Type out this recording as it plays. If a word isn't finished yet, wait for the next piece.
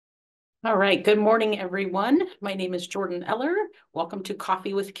All right. Good morning, everyone. My name is Jordan Eller. Welcome to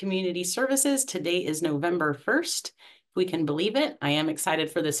Coffee with Community Services. Today is November 1st. If we can believe it, I am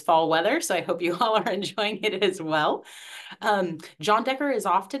excited for this fall weather, so I hope you all are enjoying it as well. John Decker is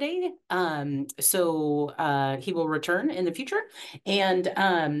off today, so he will return in the future.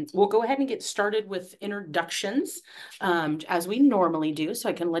 And we'll go ahead and get started with introductions as we normally do, so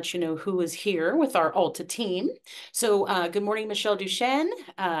I can let you know who is here with our Alta team. So good morning, Michelle Duchesne,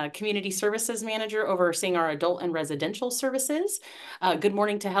 Community Services Manager overseeing our adult and residential services. Good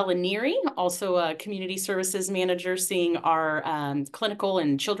morning to Helen Neary, also a Community Services Manager seeing our clinical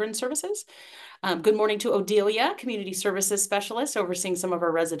and children's services. Good morning to Odelia, Community Services Specialist, overseeing some of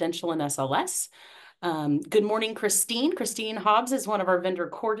our residential and SLS. Good morning, Christine. Christine Hobbs is one of our vendor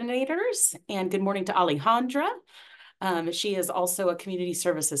coordinators. And good morning to Alejandra. She is also a Community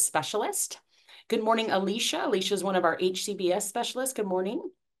Services Specialist. Good morning, Alicia. Alicia is one of our HCBS specialists. Good morning.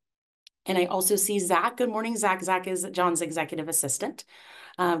 And I also see Zach. Good morning, Zach. Zach is John's executive assistant.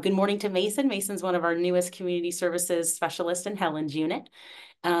 Good morning to Mason. Mason's one of our newest community services specialists in Helen's unit.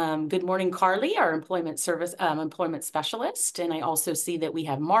 Good morning, Carly, our employment specialist. And I also see that we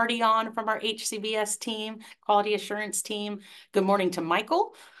have Marty on from our HCBS team, quality assurance team. Good morning to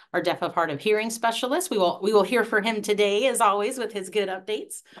Michael, our deaf of hard of hearing specialist. We will hear from him today, as always, with his good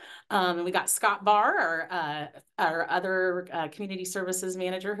updates. And we got Scott Barr, our other community services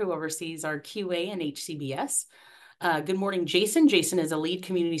manager who oversees our QA and HCBS. Good morning, Jason. Jason is a lead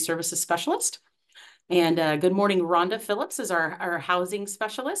community services specialist. And good morning, Rhonda Phillips is our housing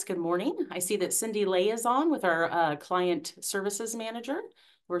specialist. Good morning. I see that Cindy Lay is on with our client services manager.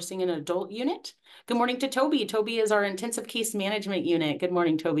 We're seeing an adult unit. Good morning to Toby. Toby is our intensive case management unit. Good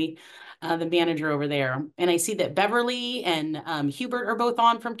morning, Toby, the manager over there. And I see that Beverly and Hubert are both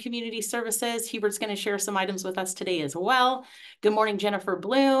on from community services. Hubert's going to share some items with us today as well. Good morning, Jennifer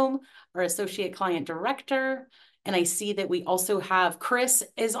Bloom, our associate client director. And I see that we also have Chris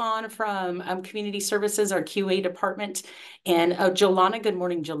is on from Community Services, our QA department. And Jolana, good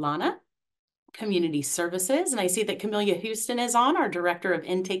morning, Jolana, Community Services. And I see that Camelia Houston is on, our Director of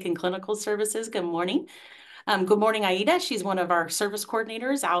Intake and Clinical Services. Good morning. Good morning, Aida. She's one of our service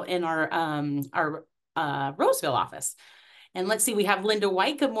coordinators out in our Roseville office. And let's see, we have Linda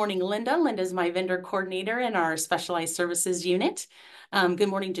White. Good morning, Linda. Linda is my vendor coordinator in our specialized services unit. Good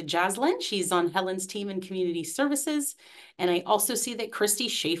morning to Jaslyn. She's on Helen's team in community services. And I also see that Christy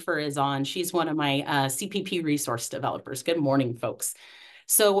Schaefer is on. She's one of my CPP resource developers. Good morning, folks.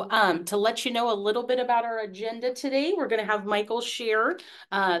 So to let you know a little bit about our agenda today, we're going to have Michael share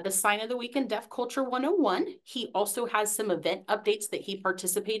the sign of the week in Deaf Culture 101. He also has some event updates that he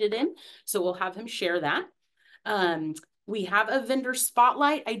participated in. So we'll have him share that. We have a vendor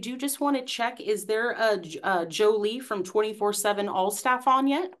spotlight. I do just want to check, is there a Jolie from 24/7 All Staff on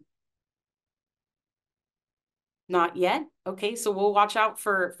yet? Not yet. Okay, so we'll watch out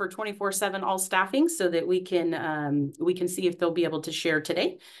for 24/7 All Staffing so that we can see if they'll be able to share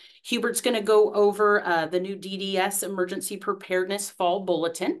today. Hubert's going to go over the new DDS Emergency Preparedness Fall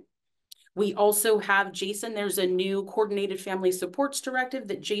Bulletin. We also have Jason. There's a new Coordinated Family Supports Directive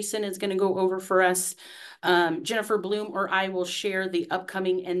that Jason is going to go over for us. Jennifer Bloom or I will share the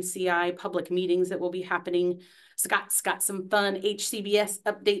upcoming NCI public meetings that will be happening. Scott's got some fun HCBS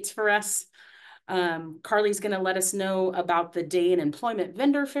updates for us. Carly's going to let us know about the Day in Employment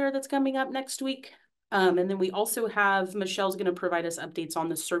Vendor Fair that's coming up next week. And then we also have, Michelle's going to provide us updates on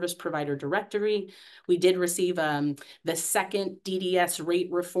the Service Provider Directory. We did receive the second DDS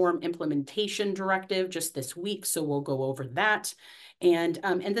Rate Reform Implementation Directive just this week, so we'll go over that. And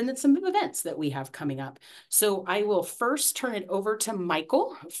then some events that we have coming up. So I will first turn it over to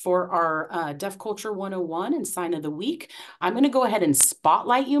Michael for our Deaf Culture 101 and Sign of the Week. I'm going to go ahead and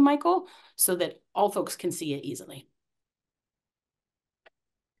spotlight you, Michael, so that all folks can see it easily.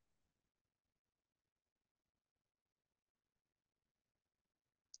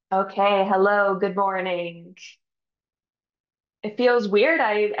 Okay, hello, good morning. It feels weird.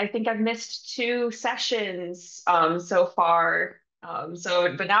 I think I've missed two sessions so far.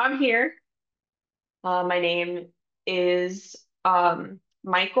 But now I'm here. My name is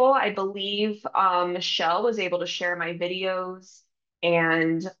Michael. I believe Michelle was able to share my videos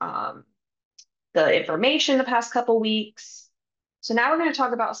and the information the past couple weeks. So now we're going to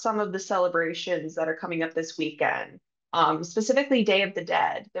talk about some of the celebrations that are coming up this weekend, specifically Day of the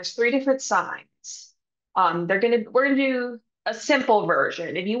Dead. There's three different signs. We're gonna do a simple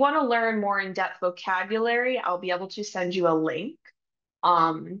version. If you want to learn more in-depth vocabulary, I'll be able to send you a link.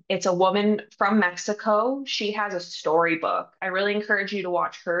 It's a woman from Mexico. She has a storybook. I really encourage you to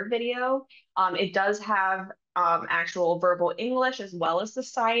watch her video. It does have actual verbal English as well as the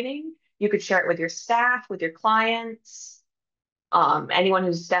signing. You could share it with your staff, with your clients, anyone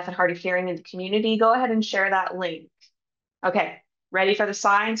who's deaf and hard of hearing in the community. Go ahead and share that link. Okay, ready for the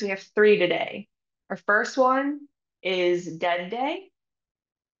signs? We have three today. Our first one is Dead Day.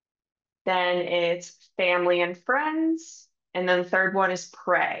 Then it's Family and Friends. And then the third one is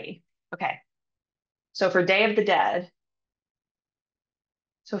Pray. Okay, so for Day of the Dead,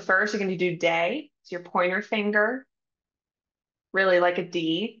 so first you're going to do day. It's your pointer finger, really like a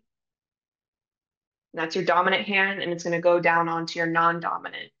D. And that's your dominant hand, and it's going to go down onto your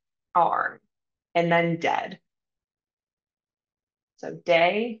non-dominant arm. And then dead. So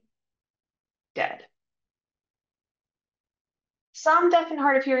day, dead. Some deaf and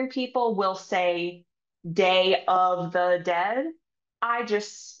hard of hearing people will say Day of the Dead. I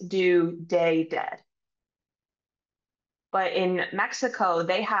just do day dead. But in Mexico,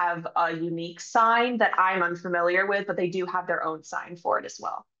 they have a unique sign that I'm unfamiliar with, but they do have their own sign for it as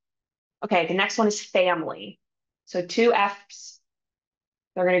well. Okay, the next one is family. So two F's,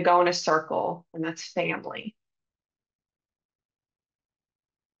 they're going to go in a circle, and that's family.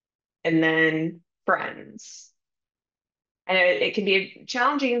 And then friends. And it can be a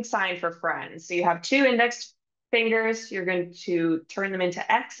challenging sign for friends. So you have two index fingers, you're going to turn them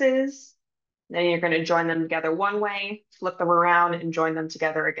into X's, then you're going to join them together one way, flip them around, and join them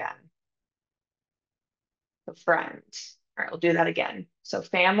together again. So friend. All right, we'll do that again. So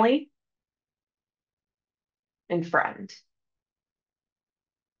family and friend.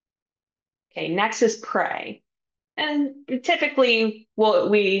 Okay, next is pray. And typically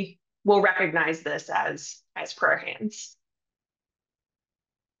we will recognize this as prayer hands.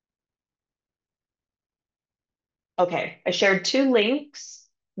 Okay, I shared two links.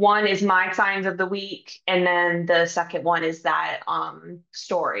 One is my signs of the week, and then the second one is that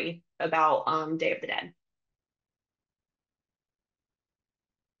story about Day of the Dead.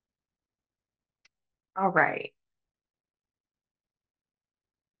 All right.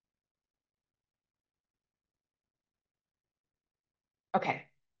 Okay.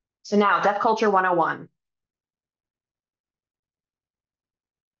 So now Deaf Culture 101.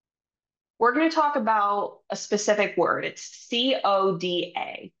 We're going to talk about a specific word. It's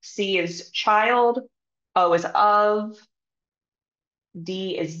CODA. C is child, O is of,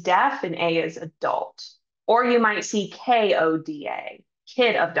 D is deaf, and A is adult. Or you might see KODA,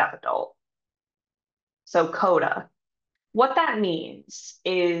 kid of deaf adult. So CODA. What that means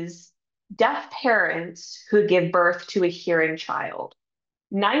is deaf parents who give birth to a hearing child.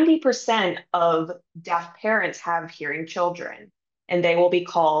 90% of deaf parents have hearing children, and they will be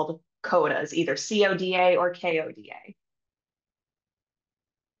called CODAs, either CODA or KODA.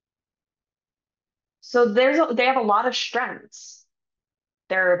 So they have a lot of strengths.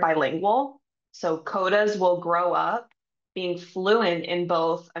 They're bilingual, so CODAs will grow up being fluent in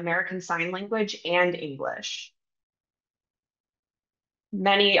both American Sign Language and English.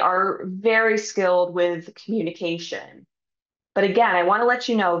 Many are very skilled with communication. But again, I want to let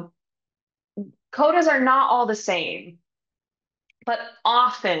you know, CODAs are not all the same, but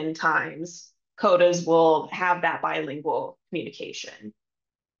oftentimes CODAs will have that bilingual communication.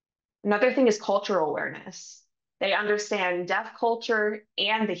 Another thing is cultural awareness. They understand deaf culture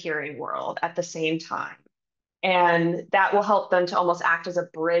and the hearing world at the same time. And that will help them to almost act as a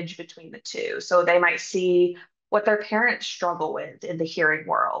bridge between the two. So they might see what their parents struggle with in the hearing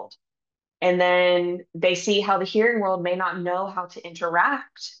world. And then they see how the hearing world may not know how to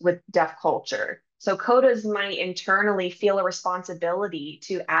interact with deaf culture. So CODAs might internally feel a responsibility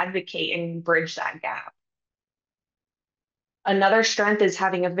to advocate and bridge that gap. Another strength is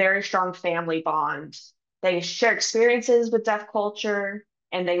having a very strong family bond. They share experiences with deaf culture,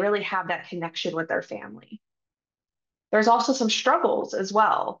 and they really have that connection with their family. There's also some struggles as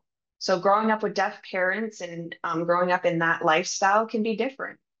well. So growing up with deaf parents and growing up in that lifestyle can be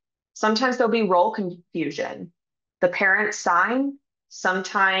different. Sometimes there'll be role confusion. The parents sign,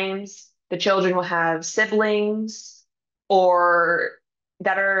 sometimes the children will have siblings or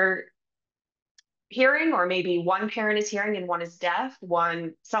that are hearing, or maybe one parent is hearing and one is deaf.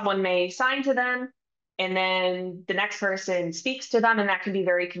 Someone may sign to them, and then the next person speaks to them, and that can be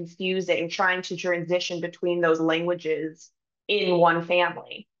very confusing, trying to transition between those languages in one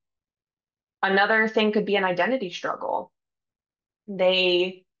family. Another thing could be an identity struggle.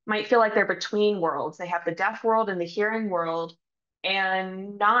 They might feel like they're between worlds. They have the deaf world and the hearing world,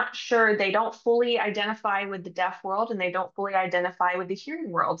 and not sure, they don't fully identify with the deaf world and they don't fully identify with the hearing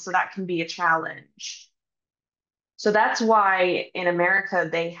world. So that can be a challenge. So that's why in America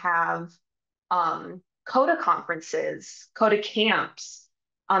they have CODA conferences, CODA camps,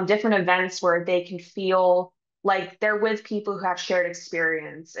 different events where they can feel like they're with people who have shared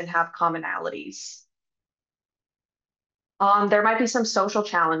experience and have commonalities. There might be some social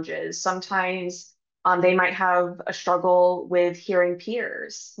challenges. Sometimes they might have a struggle with hearing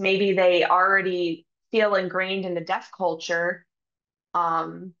peers. Maybe they already feel ingrained in the deaf culture.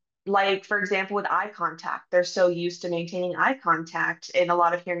 Um, like, for example, with eye contact, they're so used to maintaining eye contact, and a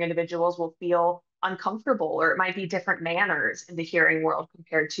lot of hearing individuals will feel uncomfortable, or it might be different manners in the hearing world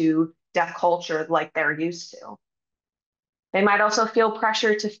compared to deaf culture like they're used to. They might also feel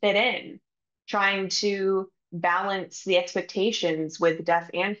pressure to fit in, trying to balance the expectations with deaf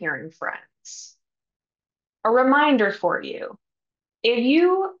and hearing friends. A reminder for you, if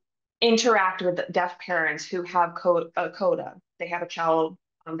you interact with deaf parents who have a coda, they have a child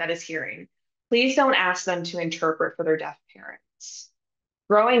that is hearing, please don't ask them to interpret for their deaf parents.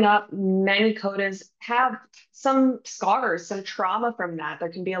 Growing up, many codas have some scars, some trauma from that. There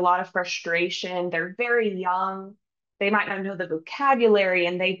can be a lot of frustration. They're very young. They might not know the vocabulary,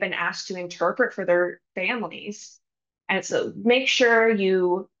 and they've been asked to interpret for their families. And so make sure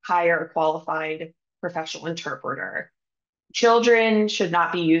you hire a qualified professional interpreter. Children should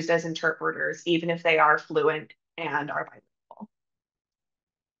not be used as interpreters, even if they are fluent and are bilingual.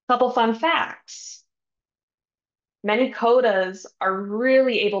 Couple fun facts. Many codas are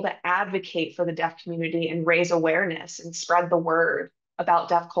really able to advocate for the deaf community and raise awareness and spread the word about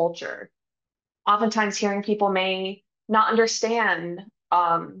deaf culture. Oftentimes, hearing people may not understand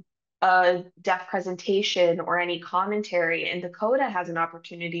a deaf presentation or any commentary, and the coda has an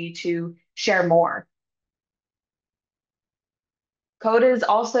opportunity to share more. Codas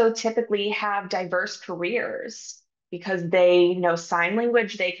also typically have diverse careers because they know sign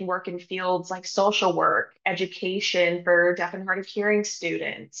language. They can work in fields like social work, education for deaf and hard of hearing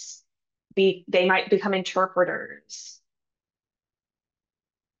students. They might become interpreters.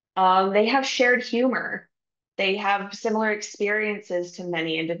 They have shared humor. They have similar experiences to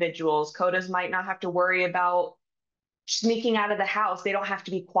many individuals. Codas might not have to worry about sneaking out of the house. They don't have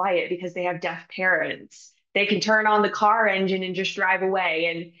to be quiet because they have deaf parents. They can turn on the car engine and just drive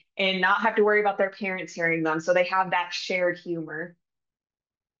away and not have to worry about their parents hearing them. So they have that shared humor.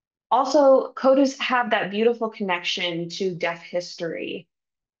 Also, codas have that beautiful connection to deaf history.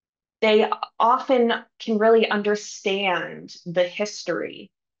 They often can really understand the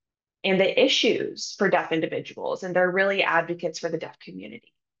history and the issues for deaf individuals, and they're really advocates for the deaf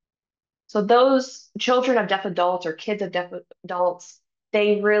community. So those children of deaf adults or kids of deaf adults,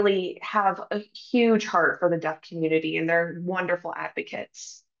 they really have a huge heart for the deaf community and they're wonderful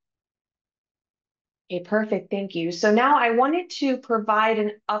advocates. Okay, perfect. Thank you. So now I wanted to provide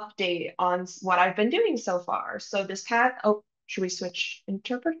an update on what I've been doing so far. So this past, oh, should we switch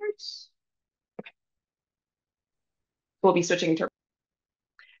interpreters? Okay, we'll be switching interpreters.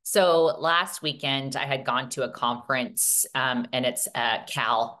 So last weekend, I had gone to a conference, and it's a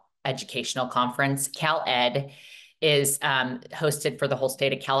Cal educational conference. Cal Ed is hosted for the whole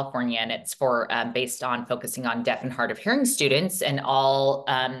state of California, and it's for based on focusing on deaf and hard of hearing students and all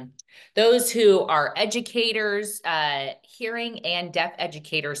those who are educators, hearing and deaf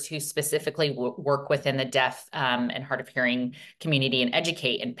educators who specifically work within the deaf and hard of hearing community and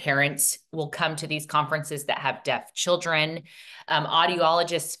educate. And parents will come to these conferences that have deaf children.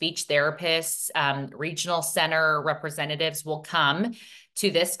 Audiologists, speech therapists, regional center representatives will come to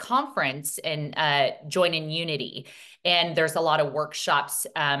this conference and join in unity. And there's a lot of workshops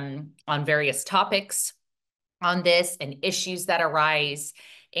on various topics on this and issues that arise.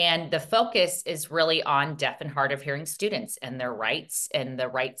 And the focus is really on deaf and hard of hearing students and their rights and the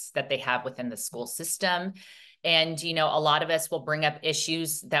rights that they have within the school system. And, you know, a lot of us will bring up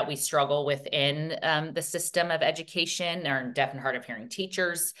issues that we struggle within the system of education. Or deaf and hard of hearing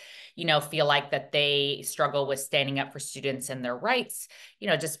teachers, you know, feel like that they struggle with standing up for students and their rights, you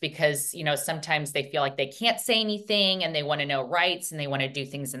know, just because, you know, sometimes they feel like they can't say anything and they want to know rights and they want to do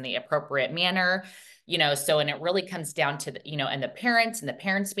things in the appropriate manner. You know, so, and it really comes down to, you know, and the parents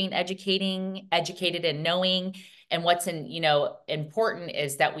being educated and knowing. And what's important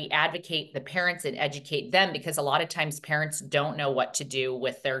is that we advocate the parents and educate them, because a lot of times parents don't know what to do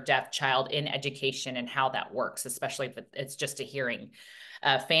with their deaf child in education and how that works, especially if it's just a hearing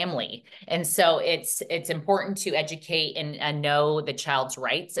family. And so it's important to educate and know the child's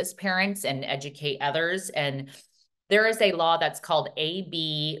rights as parents and educate others. And there is a law that's called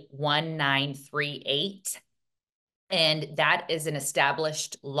AB 1938, and that is an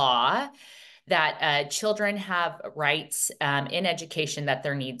established law that children have rights in education, that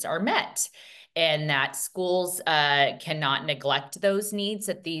their needs are met. and that schools cannot neglect those needs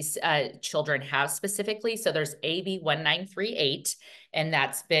that these children have specifically. So there's AB 1938, and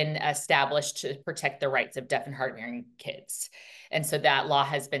that's been established to protect the rights of deaf and hard of hearing kids. And so that law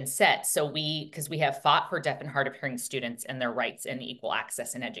has been set. So because we have fought for deaf and hard of hearing students and their rights and equal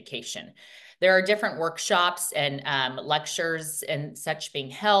access in education. There are different workshops and lectures and such being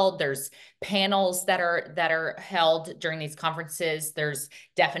held. There's panels that are held during these conferences. There's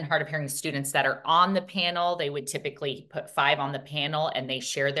deaf and hard of hearing students that are on the panel. They would typically put 5 on the panel, and they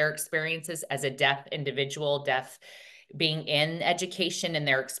share their experiences as a deaf individual, deaf being in education, and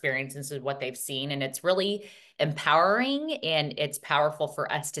their experiences of what they've seen. And it's really empowering, and it's powerful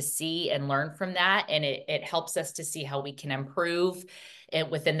for us to see and learn from that. And it helps us to see how we can improve it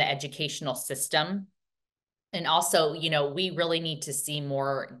within the educational system. And also, you know, we really need to see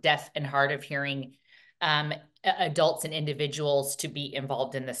more deaf and hard of hearing adults and individuals to be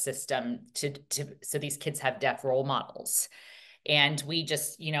involved in the system so these kids have deaf role models. And we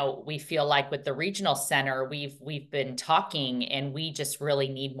just, you know, we feel like with the regional center, we've been talking, and we just really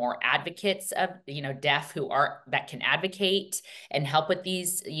need more advocates of, you know, deaf that can advocate and help with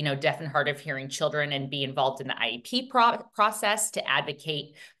these, you know, deaf and hard of hearing children, and be involved in the IEP process to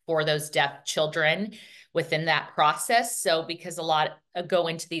advocate for those deaf children within that process. So because a lot go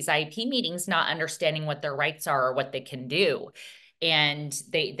into these IEP meetings not understanding what their rights are or what they can do, and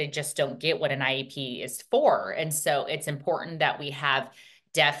they just don't get what an IEP is for. And so it's important that we have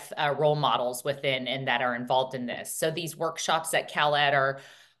deaf role models within and that are involved in this. So these workshops at Cal Ed are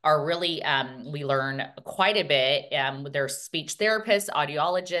really, we learn quite a bit. There's speech therapists,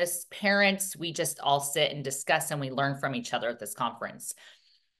 audiologists, parents. We just all sit and discuss, and we learn from each other at this conference.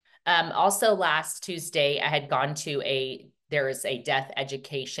 Also last Tuesday, I had gone to there is a deaf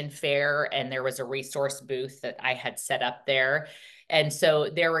education fair, and there was a resource booth that I had set up there. And so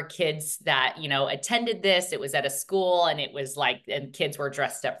there were kids that, you know, attended this. It was at a school, and it was like, and kids were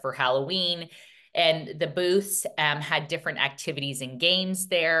dressed up for Halloween. And the booths had different activities and games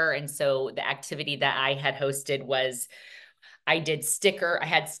there. And so the activity that I had hosted was I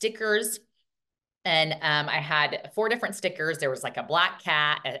had stickers. And I had 4 different stickers. There was like a black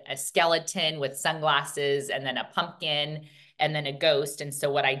cat, a skeleton with sunglasses, and then a pumpkin, and then a ghost. And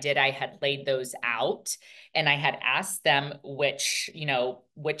so what I did, I had laid those out, and I had asked them which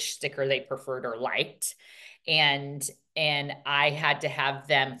sticker they preferred or liked. And I had to have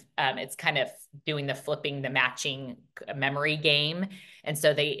them, it's kind of doing the flipping the matching memory game. And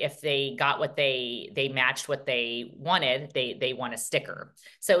so if they got what they matched what they wanted, they want a sticker.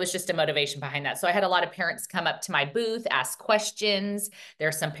 So it was just a motivation behind that. So I had a lot of parents come up to my booth, ask questions. There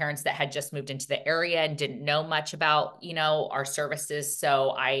are some parents that had just moved into the area and didn't know much about, you know, our services. So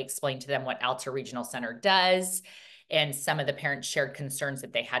I explained to them what Alta Regional Center does. And some of the parents shared concerns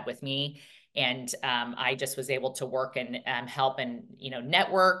that they had with me. And I just was able to work and help and, you know,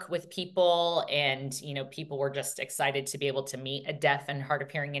 network with people. And, you know, people were just excited to be able to meet a deaf and hard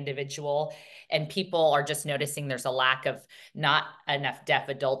of hearing individual. And people are just noticing there's a lack of not enough deaf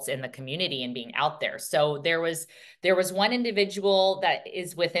adults in the community and being out there. So there was one individual that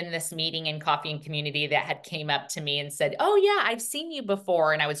is within this meeting in Coffee and Community that had came up to me and said, "Oh yeah, I've seen you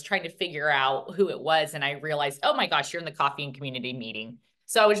before." And I was trying to figure out who it was. And I realized, oh my gosh, you're in the Coffee and Community meeting.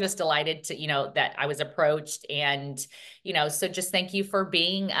 So I was just delighted to, you know, that I was approached, and, you know, so just thank you for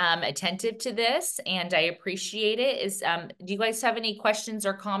being attentive to this, and I appreciate it. Do you guys have any questions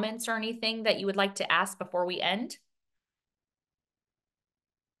or comments or anything that you would like to ask before we end?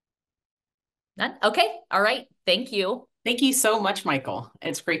 None? Okay. All right. Thank you. Thank you so much, Michael.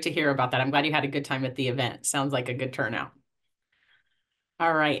 It's great to hear about that. I'm glad you had a good time at the event. Sounds like a good turnout.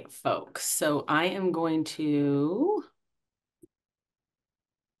 All right, folks. So I am going to...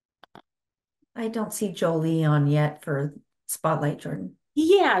 I don't see Jolie on yet for Spotlight, Jordan.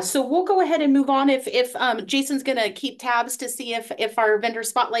 Yeah, so we'll go ahead and move on. If Jason's gonna keep tabs to see if our vendor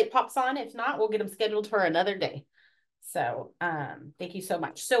spotlight pops on. If not, we'll get them scheduled for another day. So thank you so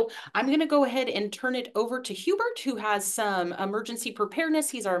much. So I'm gonna go ahead and turn it over to Hubert, who has some emergency preparedness.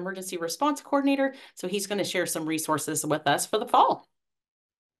 He's our emergency response coordinator. So he's gonna share some resources with us for the fall.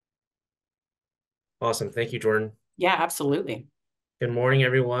 Awesome. Thank you, Jordan. Yeah, absolutely. Good morning,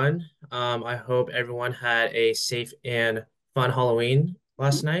 everyone. I hope everyone had a safe and fun Halloween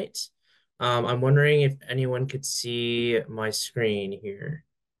last night. I'm wondering if anyone could see my screen here.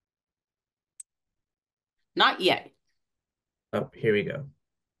 Not yet. Oh, here we go.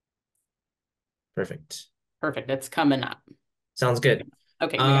 Perfect. Perfect. It's coming up. Sounds good.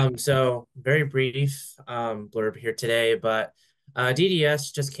 Okay. So very brief blurb here today, but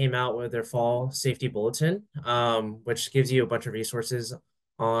DDS just came out with their fall safety bulletin, which gives you a bunch of resources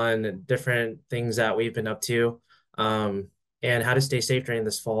on different things that we've been up to, and how to stay safe during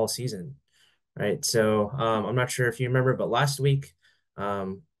this fall season, right? So I'm not sure if you remember, but last week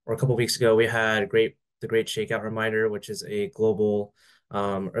or a couple weeks ago, we had the Great Shakeout Reminder, which is a global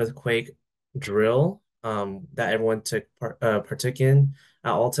earthquake drill that everyone partook in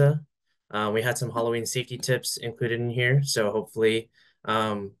at Alta. We had some Halloween safety tips included in here, so hopefully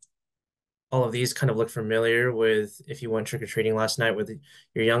all of these kind of look familiar with if you went trick-or-treating last night with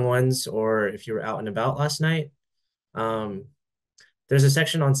your young ones, or if you were out and about last night. There's a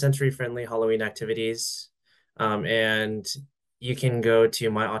section on sensory-friendly Halloween activities, and you can go to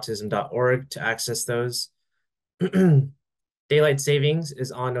myautism.org to access those. Daylight savings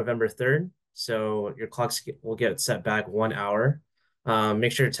is on November 3rd, so your clocks will get set back 1 hour.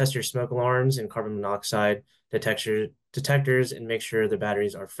 Make sure to test your smoke alarms and carbon monoxide detectors and make sure the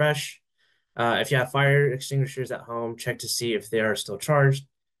batteries are fresh. If you have fire extinguishers at home, check to see if they are still charged.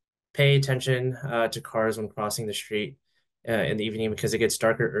 Pay attention to cars when crossing the street in the evening because it gets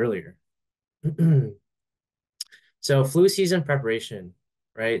darker earlier. So flu season preparation,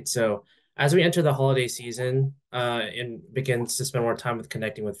 right? So as we enter the holiday season and begins to spend more time with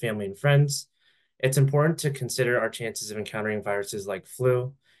connecting with family and friends, it's important to consider our chances of encountering viruses like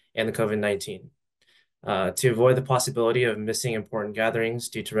flu and the COVID-19. To avoid the possibility of missing important gatherings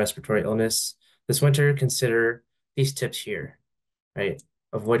due to respiratory illness this winter, consider these tips here, right?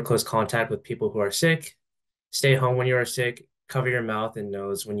 Avoid close contact with people who are sick. Stay home when you are sick. Cover your mouth and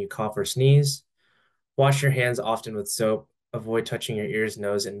nose when you cough or sneeze. Wash your hands often with soap. Avoid touching your ears,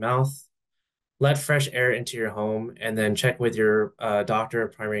 nose, and mouth. Let fresh air into your home, and then check with your doctor or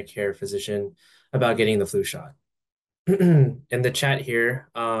primary care physician about getting the flu shot. In the chat here,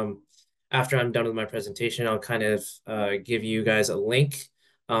 after I'm done with my presentation, I'll kind of give you guys a link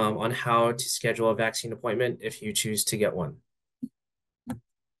on how to schedule a vaccine appointment if you choose to get one.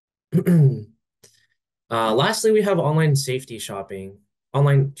 Lastly, we have online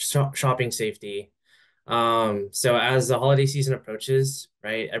shopping safety. So as the holiday season approaches,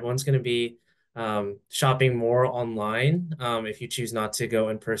 right, everyone's going to be shopping more online if you choose not to go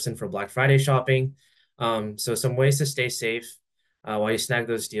in person for Black Friday shopping. So some ways to stay safe while you snag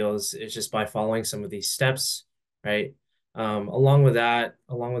those deals is just by following some of these steps, right? Along with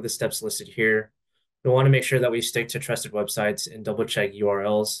the steps listed here, we want to make sure that we stick to trusted websites and double check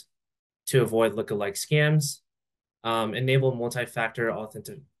URLs to avoid lookalike scams. Enable multi-factor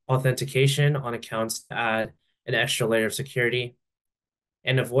authentication on accounts to add an extra layer of security,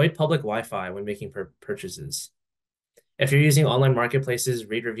 and avoid public Wi-Fi when making purchases. If you're using online marketplaces,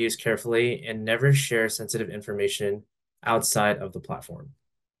 read reviews carefully and never share sensitive information outside of the platform.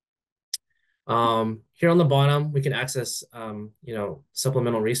 Here on the bottom, we can access,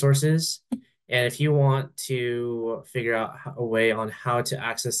 supplemental resources. And if you want to figure out a way on how to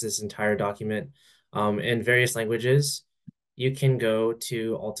access this entire document in various languages, you can go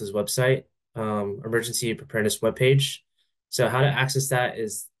to Alta's website, emergency preparedness webpage. So how to access that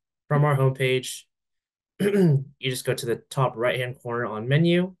is from our homepage. You just go to the top right-hand corner on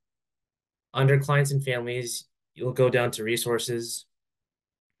menu. Under clients and families, you'll go down to resources,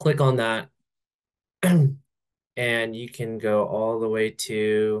 click on that, and you can go all the way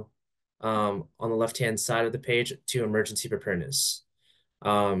to, on the left-hand side of the page, to emergency preparedness.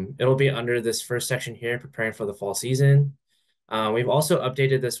 It'll be under this first section here, preparing for the fall season. We've also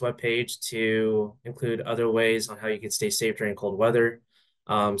updated this webpage to include other ways on how you can stay safe during cold weather,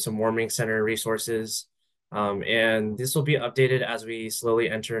 some warming center resources, and this will be updated as we slowly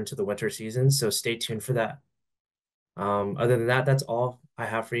enter into the winter season, so stay tuned for that. Other than that, that's all I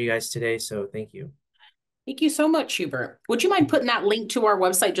have for you guys today, so thank you. Thank you so much, Hubert. Would you mind putting that link to our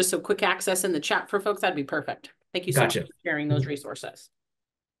website just so quick access in the chat for folks? That'd be perfect. Thank you so much for sharing those resources.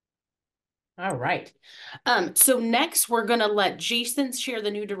 All right. So next we're going to let Jason share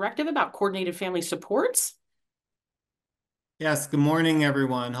the new directive about coordinated family supports. Yes, good morning,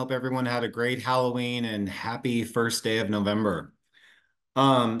 everyone. Hope everyone had a great Halloween and happy first day of November.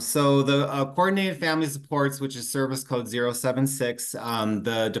 So the Coordinated Family Supports, which is service code 076,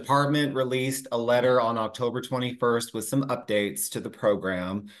 the department released a letter on October 21st with some updates to the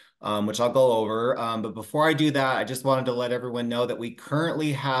program, which I'll go over. But before I do that, I just wanted to let everyone know that we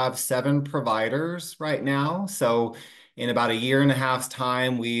currently have 7 providers right now. So in about a year and a half's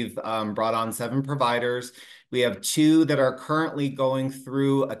time, we've brought on 7 providers. We have 2 that are currently going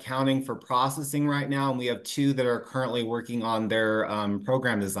through accounting for processing right now, and we have 2 that are currently working on their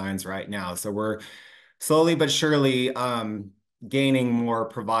program designs right now. So we're slowly but surely gaining more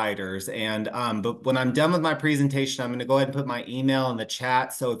providers. And but when I'm done with my presentation, I'm going to go ahead and put my email in the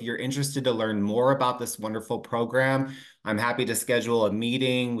chat. So if you're interested to learn more about this wonderful program, I'm happy to schedule a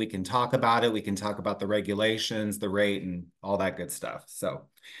meeting. We can talk about it. We can talk about the regulations, the rate, and all that good stuff. So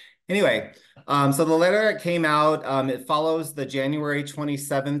anyway, so the letter that came out, it follows the January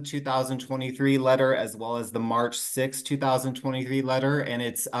 27th, 2023 letter, as well as the March 6th, 2023 letter, and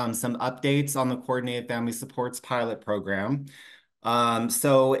it's some updates on the Coordinated Family Supports pilot program.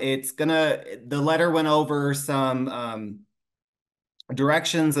 So the letter went over some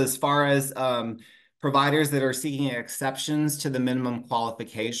directions as far as providers that are seeking exceptions to the minimum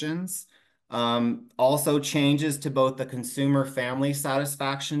qualifications. Also changes to both the consumer family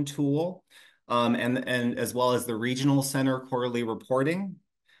satisfaction tool and as well as the regional center quarterly reporting.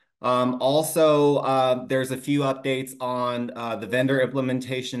 Also, there's a few updates on the vendor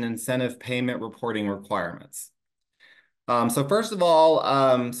implementation incentive payment reporting requirements. So first of all,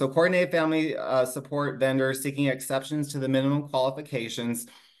 so coordinated family support vendors seeking exceptions to the minimum qualifications.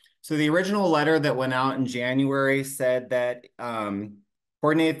 So the original letter that went out in January said that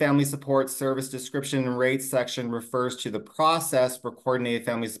coordinated family support service description and rates section refers to the process for coordinated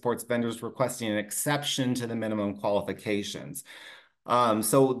family supports vendors requesting an exception to the minimum qualifications.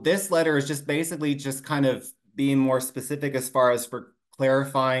 So this letter is just basically just kind of being more specific as far as for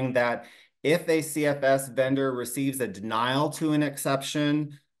clarifying that if a CFS vendor receives a denial to an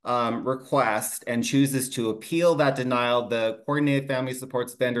exception request and chooses to appeal that denial, the Coordinated Family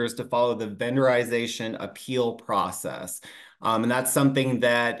Supports vendor is to follow the vendorization appeal process. And that's something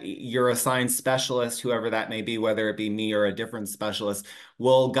that your assigned specialist, whoever that may be, whether it be me or a different specialist,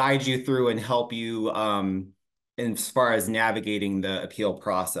 will guide you through and help you as far as navigating the appeal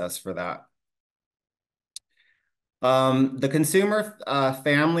process for that. The consumer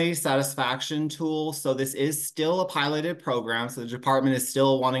family satisfaction tool. So this is still a piloted program. So the department is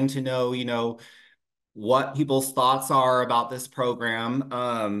still wanting to know, what people's thoughts are about this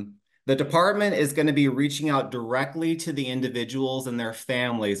program. The department is going to be reaching out directly to the individuals and their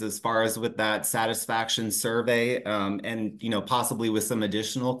families as far as with that satisfaction survey and, possibly with some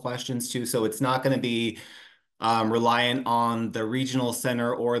additional questions too. So it's not going to be reliant on the regional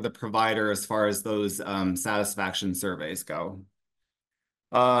center or the provider as far as those satisfaction surveys go.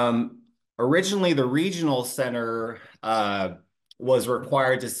 Originally, the regional center was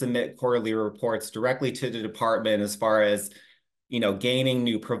required to submit quarterly reports directly to the department as far as, gaining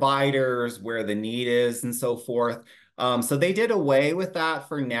new providers, where the need is, and so forth. So they did away with that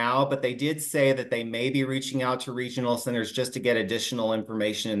for now, but they did say that they may be reaching out to regional centers just to get additional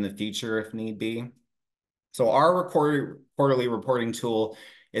information in the future if need be. So our quarterly reporting tool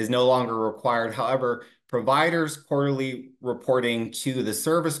is no longer required. However, providers' quarterly reporting to the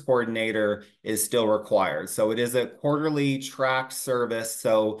service coordinator is still required. So it is a quarterly tracked service.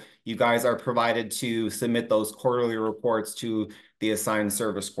 So you guys are provided to submit those quarterly reports to the assigned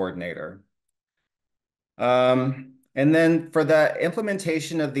service coordinator. And then for the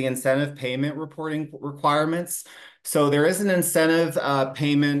implementation of the incentive payment reporting requirements, so there is an incentive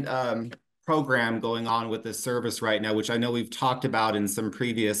payment program going on with this service right now, which I know we've talked about in some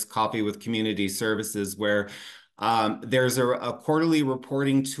previous Coffee with Community Services, where there's a quarterly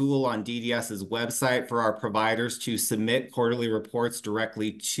reporting tool on DDS's website for our providers to submit quarterly reports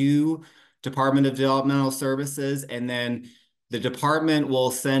directly to Department of Developmental Services. And then the department will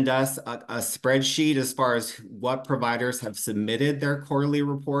send us a spreadsheet as far as what providers have submitted their quarterly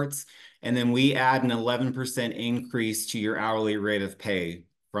reports. And then we add an 11% increase to your hourly rate of pay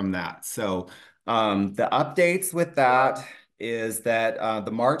from that. So the updates with that is that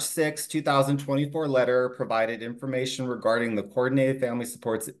the March 6, 2024 letter provided information regarding the Coordinated Family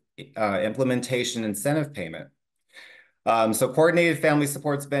Supports implementation incentive payment. So Coordinated Family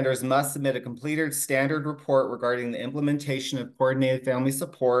Supports vendors must submit a completed standard report regarding the implementation of Coordinated Family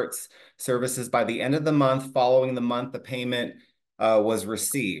Supports services by the end of the month following the month the payment was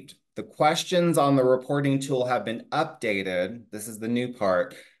received. The questions on the reporting tool have been updated. This is the new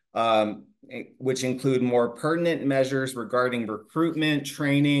part, which include more pertinent measures regarding recruitment,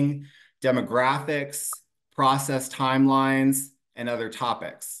 training, demographics, process timelines, and other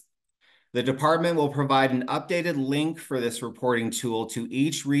topics. The department will provide an updated link for this reporting tool to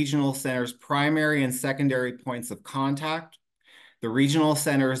each regional center's primary and secondary points of contact. The regional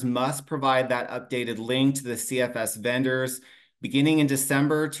centers must provide that updated link to the CFS vendors beginning in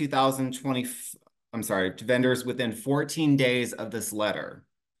December 2020, to vendors within 14 days of this letter.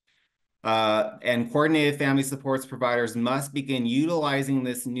 And Coordinated Family Supports providers must begin utilizing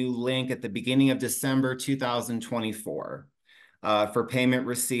this new link at the beginning of December 2024 for payment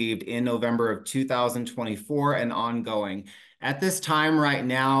received in November of 2024 and ongoing. At this time right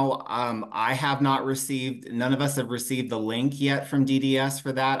now, I have not received, none of us have received the link yet from DDS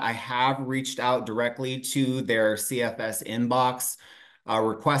for that. I have reached out directly to their CFS inbox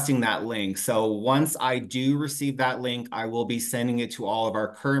requesting that link. So once I do receive that link, I will be sending it to all of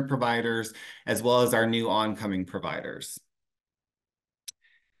our current providers as well as our new oncoming providers.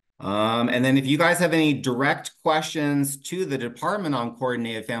 And then if you guys have any direct questions to the department on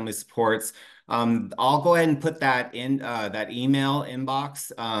coordinated family supports, I'll go ahead and put that in that email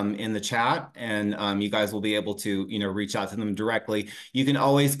inbox in the chat, and you guys will be able to, reach out to them directly. You can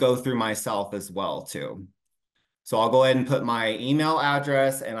always go through myself as well too. So I'll go ahead and put my email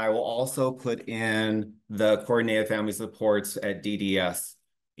address, and I will also put in the coordinated family supports at DDS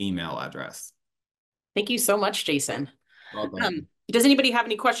email address. Thank you so much, Jason. Welcome. Does anybody have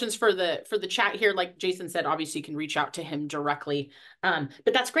any questions for the chat here? Like Jason said, obviously you can reach out to him directly.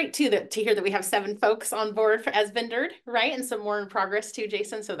 But that's great too, to hear that we have 7 folks on board as vendored, right? And some more in progress too,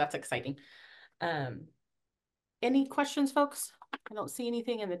 Jason. So that's exciting. Any questions, folks? I don't see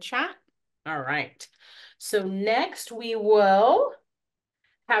anything in the chat. All right. So next we will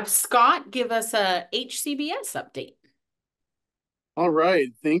have Scott give us a HCBS update. All right.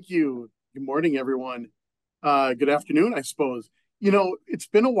 Thank you. Good morning, everyone. Good afternoon, I suppose. It's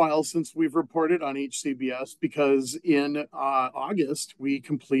been a while since we've reported on HCBS because in August, we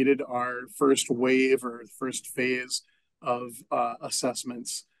completed our first wave or first phase of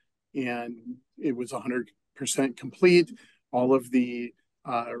assessments, and it was 100% complete. All of the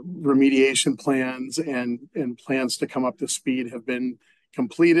remediation plans and plans to come up to speed have been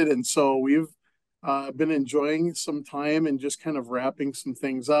completed. And so we've been enjoying some time and just kind of wrapping some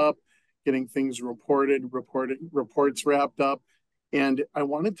things up, getting things reports wrapped up. And I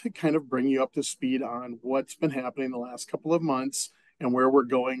wanted to kind of bring you up to speed on what's been happening the last couple of months and where we're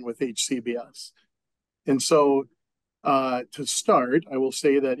going with HCBS. And so to start, I will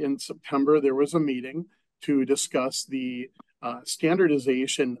say that in September, there was a meeting to discuss the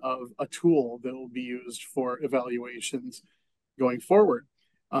standardization of a tool that will be used for evaluations going forward.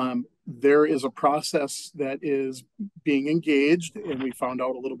 There is a process that is being engaged, and we found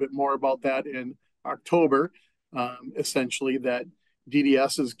out a little bit more about that in October, essentially that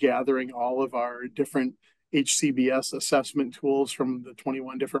DDS is gathering all of our different HCBS assessment tools from the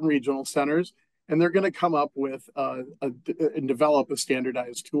 21 different regional centers, and they're going to come up with and develop a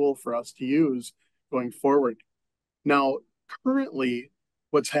standardized tool for us to use going forward. Now, currently,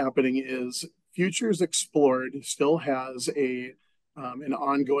 what's happening is Futures Explored still has an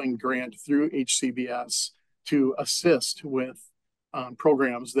ongoing grant through HCBS to assist with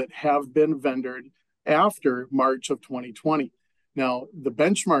programs that have been vendored after March of 2020. Now, the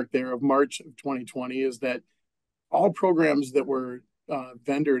benchmark there of March of 2020 is that all programs that were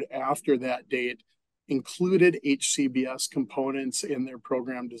vendored after that date included HCBS components in their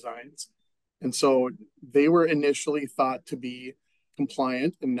program designs. And so they were initially thought to be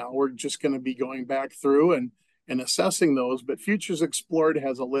compliant, and now we're just going to be going back through and assessing those. But Futures Explored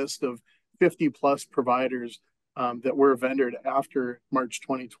has a list of 50 plus providers that were vendored after March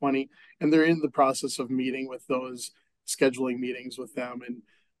 2020, and they're in the process of meeting with those, scheduling meetings with them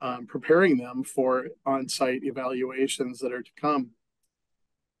and preparing them for on-site evaluations that are to come.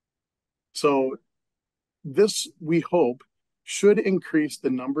 So this, we hope, should increase the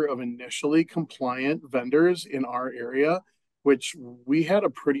number of initially compliant vendors in our area, which we had a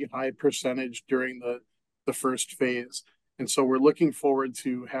pretty high percentage during the first phase. And so we're looking forward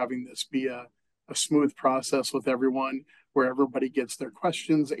to having this be a smooth process with everyone, where everybody gets their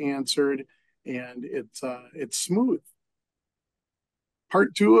questions answered and it's smooth.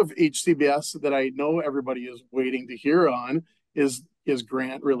 Part 2 of HCBS that I know everybody is waiting to hear on is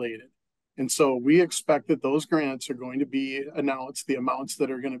grant related. And so we expect that those grants are going to be announced, the amounts that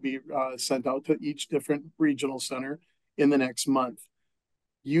are going to be sent out to each different regional center in the next month.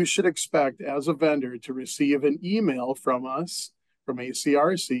 You should expect as a vendor to receive an email from us, from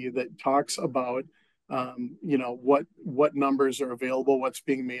ACRC, that talks about what numbers are available, what's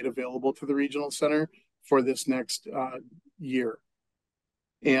being made available to the regional center for this next year.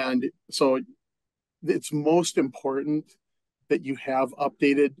 And so it's most important that you have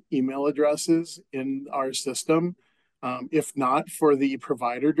updated email addresses in our system. If not for the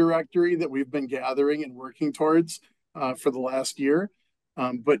provider directory that we've been gathering and working towards for the last year,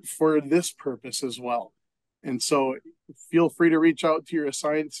 but for this purpose as well. And so feel free to reach out to your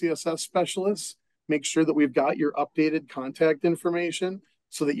assigned CSS specialists. Make sure that we've got your updated contact information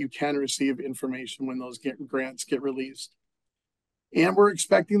so that you can receive information when those grants get released. And we're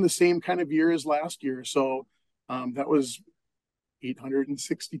expecting the same kind of year as last year. So that was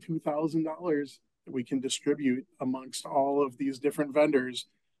 $862,000 we can distribute amongst all of these different vendors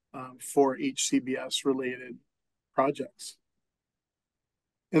for HCBS related projects.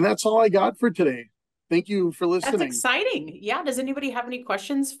 And that's all I got for today. Thank you for listening. That's exciting. Yeah. Does anybody have any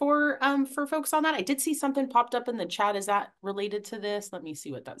questions for folks on that? I did see something popped up in the chat. Is that related to this? Let me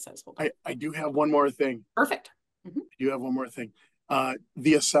see what that says. Hold on. I do have one more thing. Perfect. I do have one more thing.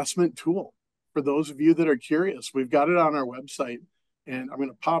 The assessment tool. For those of you that are curious, we've got it on our website, and I'm going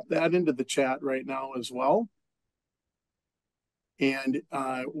to pop that into the chat right now as well. And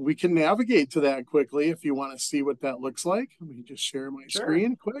we can navigate to that quickly if you want to see what that looks like. Let me just share my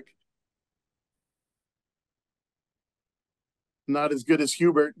screen quick. Not as good as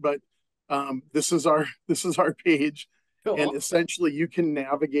Hubert, but this is our page. Cool. And essentially you can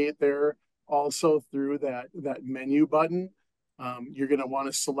navigate there also through that menu button. You're going to want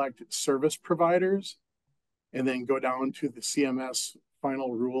to select service providers and then go down to the CMS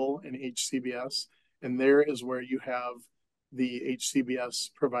final rule in HCBS. And there is where you have the HCBS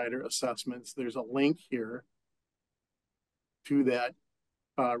provider assessments. There's a link here to that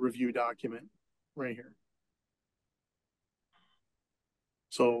review document right here.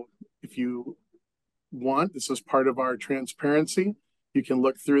 So if you want, this is part of our transparency. You can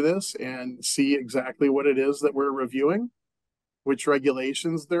look through this and see exactly what it is that we're reviewing, which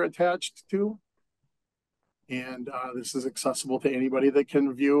regulations they're attached to. And this is accessible to anybody that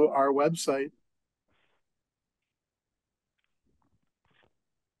can view our website.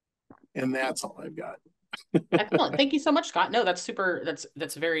 And that's all I've got. Excellent. Thank you so much, Scott. No, that's super.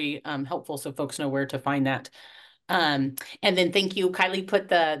 That's very helpful, so folks know where to find that. And then thank you, Kylie put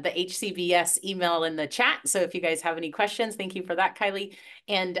the HCBS email in the chat. So if you guys have any questions, thank you for that, Kylie.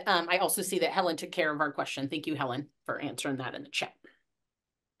 And I also see that Helen took care of our question. Thank you, Helen, for answering that in the chat.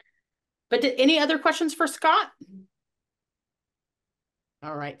 But any other questions for Scott?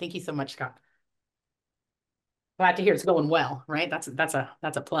 All right. Thank you so much, Scott. Glad to hear it's going well, right? That's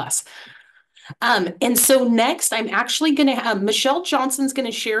a plus. And so next, I'm actually going to Michelle Johnson's going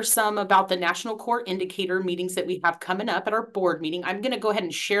to share some about the National Core Indicator meetings that we have coming up at our board meeting. I'm going to go ahead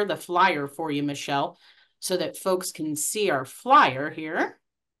and share the flyer for you, Michelle, so that folks can see our flyer here.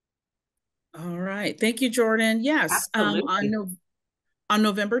 All right. Thank you, Jordan. Yes. On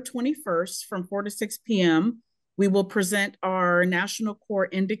November 21st from 4 to 6 p.m., we will present our National Core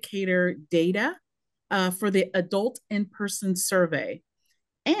Indicator data for the adult in-person survey.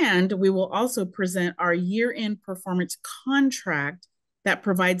 And we will also present our year-end performance contract that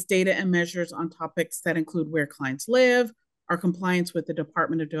provides data and measures on topics that include where clients live, our compliance with the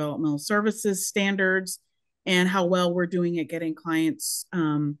Department of Developmental Services standards, and how well we're doing at getting clients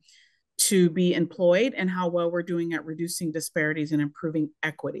to be employed, and how well we're doing at reducing disparities and improving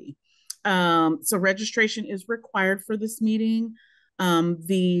equity. So registration is required for this meeting.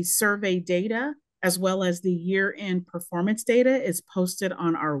 The survey data, as well as the year-end performance data, is posted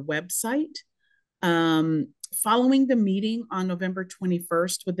on our website. Following the meeting on November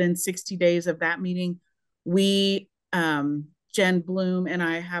 21st, within 60 days of that meeting, we, Jen Bloom and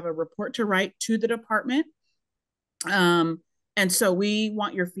I, have a report to write to the department. And so we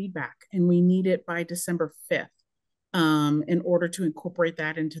want your feedback, and we need it by December 5th in order to incorporate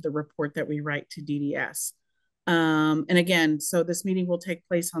that into the report that we write to DDS. And again, so this meeting will take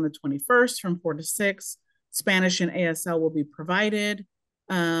place on the 21st from 4 to 6. Spanish and ASL will be provided,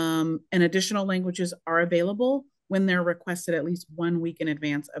 and additional languages are available when they're requested at least 1 week in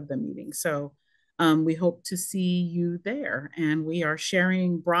advance of the meeting. So we hope to see you there, and we are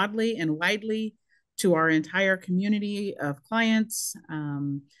sharing broadly and widely to our entire community of clients,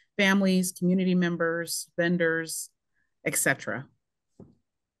 families, community members, vendors, etc.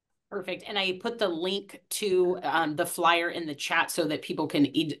 Perfect. And I put the link to the flyer in the chat so that people can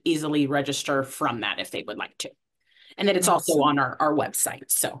easily register from that if they would like to. And then it's also on our website.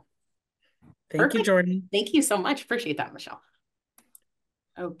 So thank you, Jordan. Thank you so much. Appreciate that, Michelle.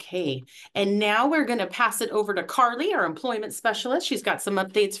 Okay. And now we're going to pass it over to Carly, our employment specialist. She's got some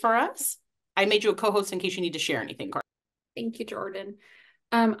updates for us. I made you a co-host in case you need to share anything, Carly. Thank you, Jordan.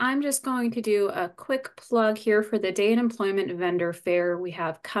 I'm just going to do a quick plug here for the Day in Employment Vendor Fair we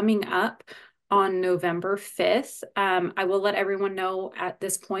have coming up on November 5th. I will let everyone know at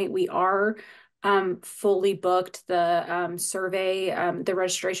this point we are fully booked. The survey, the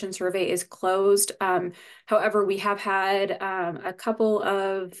registration survey is closed. However, we have had a couple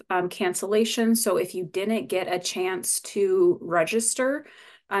of cancellations. So if you didn't get a chance to register,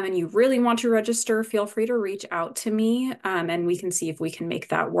 and you really want to register, feel free to reach out to me, and we can see if we can make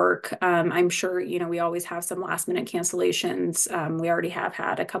that work. I'm sure, we always have some last minute cancellations. We already have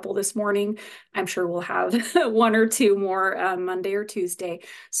had a couple this morning. I'm sure we'll have one or two more Monday or Tuesday.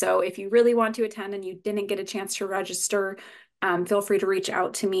 So if you really want to attend and you didn't get a chance to register, feel free to reach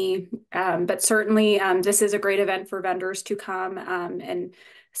out to me. But certainly, this is a great event for vendors to come and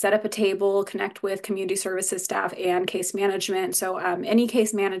set up a table, connect with community services staff and case management. So any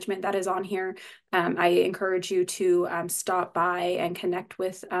case management that is on here, I encourage you to stop by and connect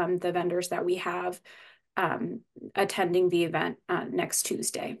with the vendors that we have attending the event next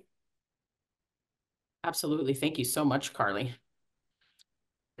Tuesday. Absolutely. Thank you so much, Carly.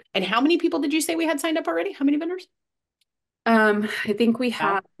 And how many people did you say we had signed up already? How many vendors? I think we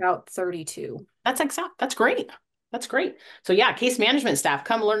have about 32. That's great. That's great. So yeah, case management staff,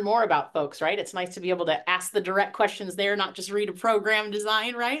 come learn more about folks, right? It's nice to be able to ask the direct questions there, not just read a program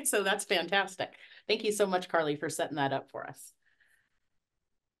design, right? So that's fantastic. Thank you so much, Carly, for setting that up for us.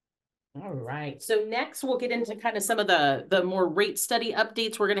 All right. So next we'll get into kind of some of the more rate study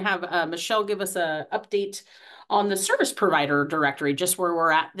updates. We're going to have Michelle give us an update on the service provider directory, just where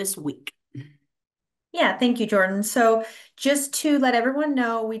we're at this week. Yeah, thank you, Jordan. So just to let everyone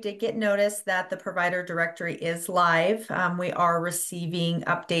know, we did get notice that the provider directory is live. We are receiving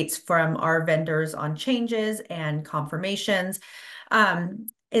updates from our vendors on changes and confirmations.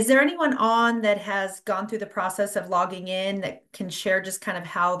 Is there anyone on that has gone through the process of logging in that can share just kind of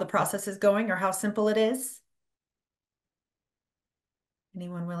how the process is going or how simple it is?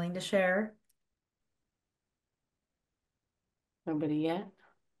 Anyone willing to share? Nobody yet?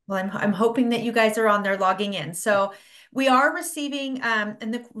 Well, I'm hoping that you guys are on there logging in. So we are receiving,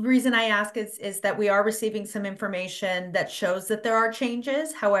 and the reason I ask is that we are receiving some information that shows that there are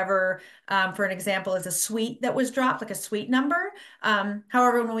changes. However, for an example, is a suite that was dropped, like a suite number.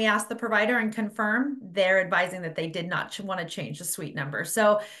 However, when we ask the provider and confirm, they're advising that they did not want to change the suite number.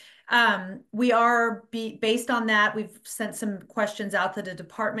 So we are based on that, we've sent some questions out to the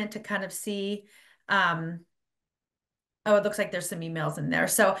department to kind of see, oh, it looks like there's some emails in there.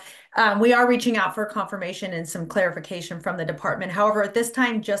 So we are reaching out for confirmation and some clarification from the department. However, at this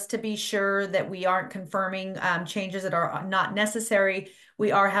time, just to be sure that we aren't confirming changes that are not necessary,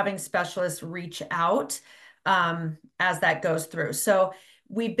 we are having specialists reach out as that goes through. So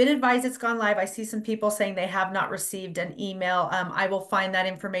we've been advised it's gone live. I see some people saying they have not received an email. I will find that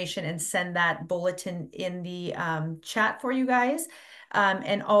information and send that bulletin in the chat for you guys.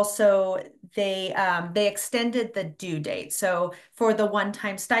 And also they extended the due date. So for the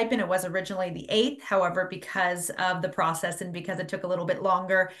one-time stipend, it was originally the 8th. However, because of the process and because it took a little bit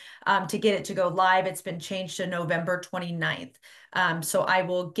longer to get it to go live, it's been changed to November 29th. So I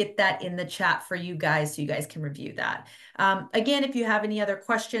will get that in the chat for you guys so you guys can review that. Again, if you have any other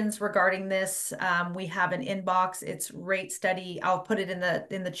questions regarding this, we have an inbox. It's rate study. I'll put it in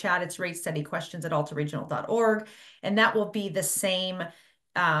the chat. It's ratestudyquestions@altaregional.org. And that will be the same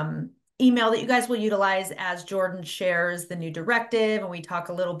email that you guys will utilize as Jordan shares the new directive and we talk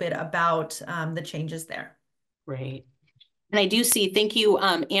a little bit about the changes there. Great. And I do see, thank you,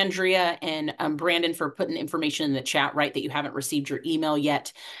 Andrea and Brandon, for putting information in the chat, right, that you haven't received your email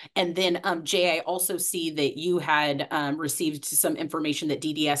yet. And then Jay, I also see that you had received some information that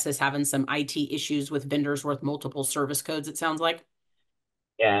DDS is having some IT issues with vendors with multiple service codes, it sounds like.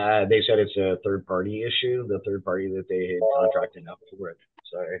 Yeah, they said it's a third-party issue. The third party that they had contracted out for it,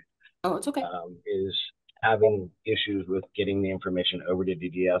 oh, it's okay, is having issues with getting the information over to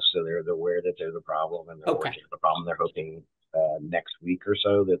DDS, so they're aware that there's a problem and they're working on the problem. They're hoping next week or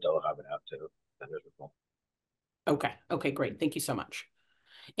so that they'll have it out to vendors as well. Okay. Okay, great. Thank you so much.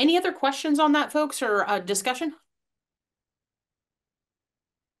 Any other questions on that, folks, or discussion?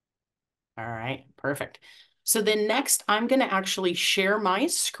 All right, perfect. So then next, I'm going to actually share my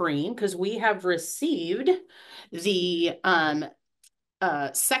screen because we have received the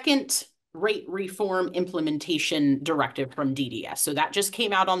second rate reform implementation directive from DDS. So that just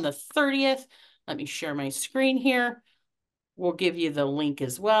came out on the 30th. Let me share my screen here. We'll give you the link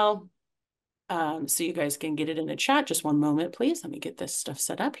as well. So you guys can get it in the chat. Just one moment, please. Let me get this stuff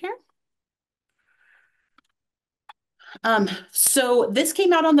set up here. So this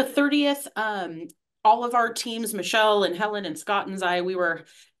came out on the 30th. All of our teams, Michelle and Helen and Scott and I, we were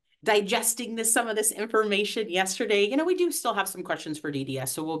digesting some of this information yesterday. You know, we do still have some questions for DDS,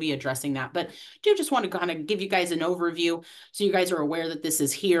 so we'll be addressing that. But do just want to kind of give you guys an overview so you guys are aware that this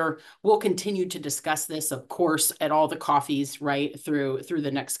is here. We'll continue to discuss this, of course, at all the coffees, right, through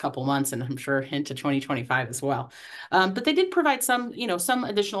the next couple months, and I'm sure into 2025 as well. But they did provide some, you know, some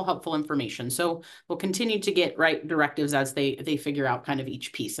additional helpful information. So we'll continue to get directives as they figure out kind of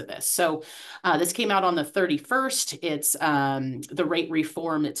each piece of this. So this came out on the 31st. It's the rate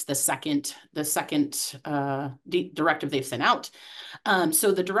reform. It's the second directive they've sent out.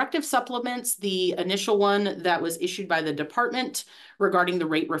 So the directive supplements the initial one that was issued by the department regarding the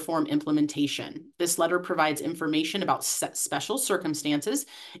rate reform implementation. This letter provides information about special circumstances,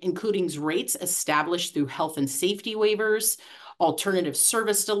 including rates established through health and safety waivers, alternative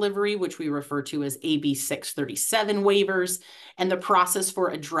service delivery, which we refer to as AB 637 waivers, and the process for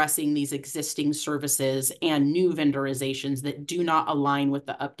addressing these existing services and new vendorizations that do not align with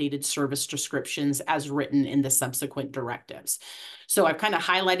the updated service descriptions as written in the subsequent directives. So I've kind of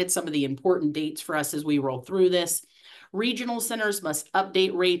highlighted some of the important dates for us as we roll through this. Regional centers must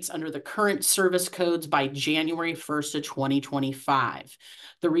update rates under the current service codes by January 1st of 2025.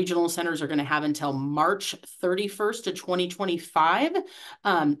 The regional centers are going to have until March 31st of 2025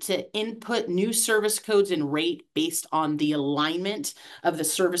 to input new service codes and rate based on the alignment of the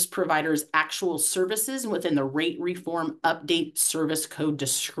service provider's actual services within the rate reform update service code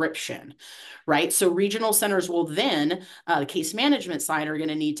description, right? So regional centers will then, the case management side, are going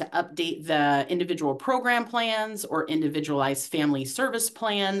to need to update the individual program plans or individualized family service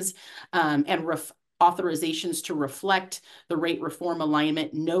plans and authorizations to reflect the rate reform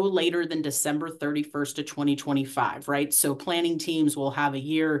alignment no later than December 31st of 2025, right? So planning teams will have a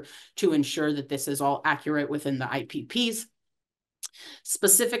year to ensure that this is all accurate within the IPPs.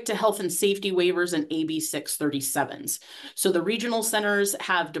 Specific to health and safety waivers and AB 637s. So the regional centers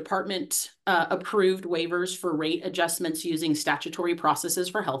have department approved waivers for rate adjustments using statutory processes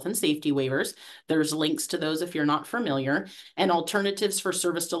for health and safety waivers. There's links to those if you're not familiar, and alternatives for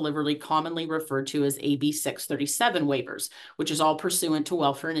service delivery, commonly referred to as AB 637 waivers, which is all pursuant to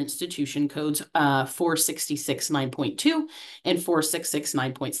Welfare and Institution Codes 466-9.2 and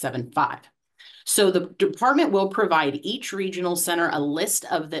 466-9.75. So the department will provide each regional center a list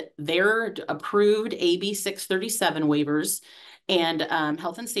of their approved AB 637 waivers and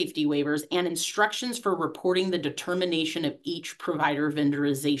health and safety waivers and instructions for reporting the determination of each provider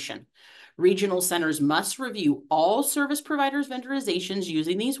vendorization. Regional centers must review all service providers' vendorizations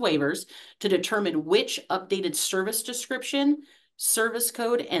using these waivers to determine which updated service description, service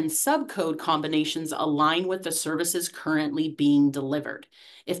code, and subcode combinations align with the services currently being delivered.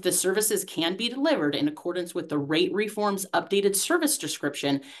 If the services can be delivered in accordance with the rate reform's updated service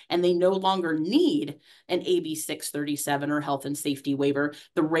description and they no longer need an AB 637 or health and safety waiver,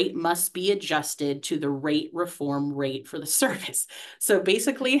 the rate must be adjusted to the rate reform rate for the service. So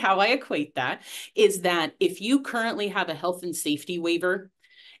basically how I equate that is that if you currently have a health and safety waiver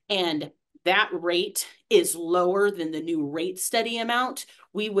and that rate is lower than the new rate study amount,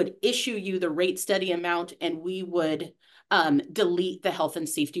 we would issue you the rate study amount and we would delete the health and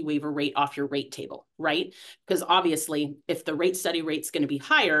safety waiver rate off your rate table, right? Because obviously, if the rate study rate's going to be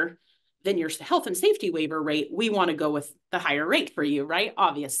higher than your health and safety waiver rate, we want to go with the higher rate for you, right?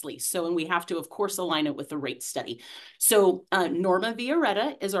 Obviously. So, and we have to, of course, align it with the rate study. So Norma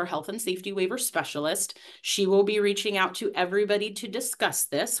Vioretta is our health and safety waiver specialist. She will be reaching out to everybody to discuss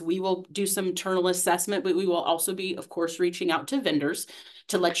this. We will do some internal assessment, but we will also be, of course, reaching out to vendors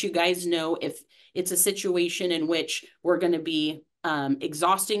to let you guys know if it's a situation in which we're going to be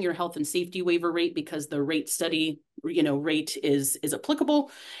exhausting your health and safety waiver rate because the rate study, rate is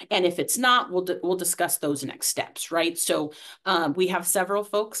applicable. And if it's not, we'll discuss those next steps, right? So we have several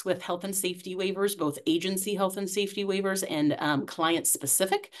folks with health and safety waivers, both agency health and safety waivers and client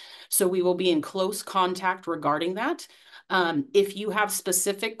specific. So we will be in close contact regarding that. If you have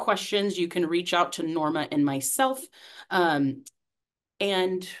specific questions, you can reach out to Norma and myself. And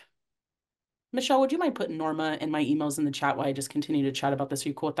Michelle, would you mind putting Norma and my emails in the chat while I just continue to chat about this? Are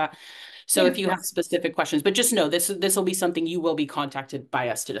you cool with that? So if you have specific questions, but just know this will be something you will be contacted by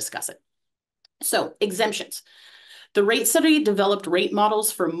us to discuss it. So exemptions. The rate study developed rate models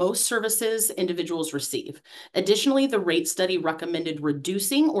for most services individuals receive. Additionally, the rate study recommended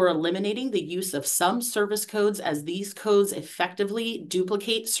reducing or eliminating the use of some service codes as these codes effectively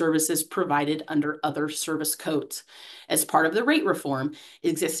duplicate services provided under other service codes. As part of the rate reform,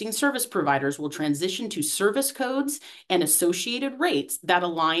 existing service providers will transition to service codes and associated rates that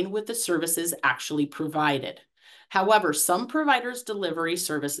align with the services actually provided. However, some providers deliver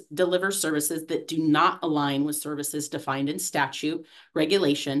services that do not align with services defined in statute,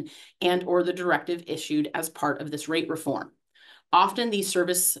 regulation, and or the directive issued as part of this rate reform. Often these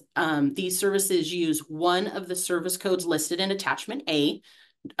services use one of the service codes listed in attachment A.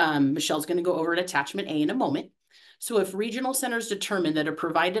 Michelle's going to go over attachment A in a moment. So if regional centers determine that a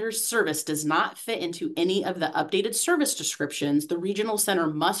provider's service does not fit into any of the updated service descriptions, the regional center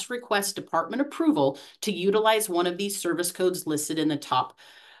must request department approval to utilize one of these service codes listed in the top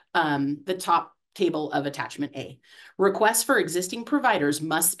table of attachment A. Requests for existing providers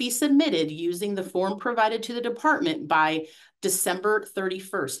must be submitted using the form provided to the department by December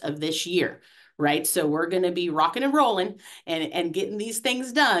 31st of this year. Right? So we're going to be rocking and rolling and getting these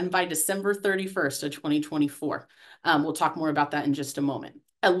things done by December 31st of 2024. We'll talk more about that in just a moment.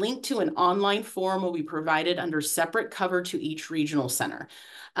 A link to an online form will be provided under separate cover to each regional center.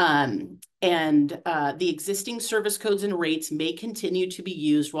 The existing service codes and rates may continue to be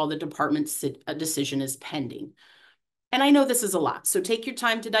used while the department's decision is pending. And I know this is a lot, so take your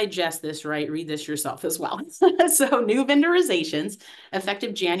time to digest this, right? Read this yourself as well. So new vendorizations,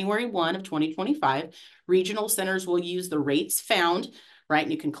 effective January 1 of 2025, regional centers will use the rates found, right?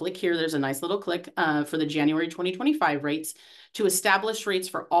 And you can click here, there's a nice little click for the January 2025 rates to establish rates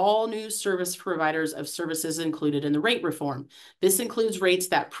for all new service providers of services included in the rate reform. This includes rates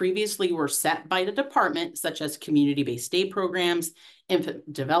that previously were set by the department, such as community-based day programs,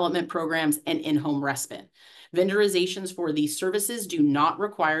 infant development programs, and in-home respite. Vendorizations for these services do not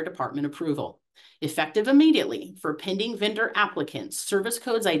require department approval. Effective immediately for pending vendor applicants, service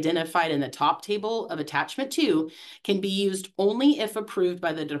codes identified in the top table of attachment 2 can be used only if approved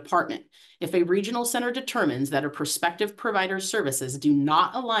by the department. If a regional center determines that a prospective provider's services do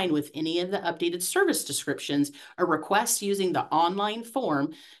not align with any of the updated service descriptions, a request using the online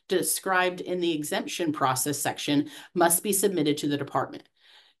form described in the exemption process section must be submitted to the department.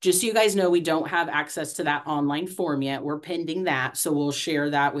 Just so you guys know, we don't have access to that online form yet. We're pending that, so we'll share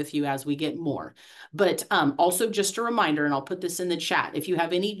that with you as we get more. But also just a reminder, and I'll put this in the chat, if you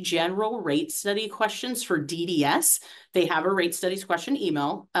have any general rate study questions for DDS, they have a rate studies question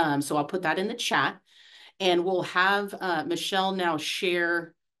email, so I'll put that in the chat. And we'll have Michelle now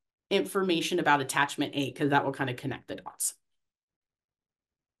share information about attachment A, because that will kind of connect the dots.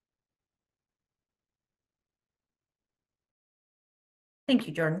 Thank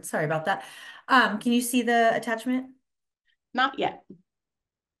you, Jordan. Sorry about that. Can you see the attachment? Not yet.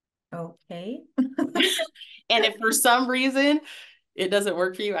 Okay. And if for some reason it doesn't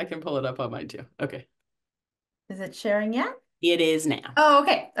work for you, I can pull it up on mine too. Okay. Is it sharing yet? It is now. Oh,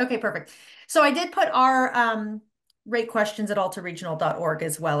 okay. Okay, perfect. So I did put our rate questions at altaregional.org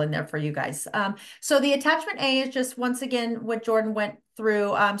as well in there for you guys. So the attachment A is just once again what Jordan went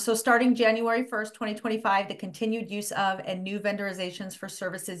through. So starting January 1st, 2025, the continued use of and new vendorizations for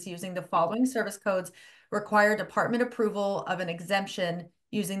services using the following service codes require department approval of an exemption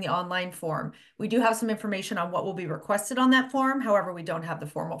using the online form. We do have some information on what will be requested on that form. However, we don't have the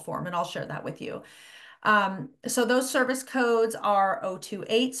formal form, and I'll share that with you. So those service codes are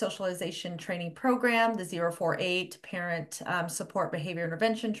 028 Socialization Training Program, the 048 Parent Support Behavior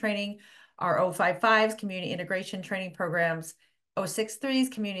Intervention Training, our 055s Community Integration Training Programs,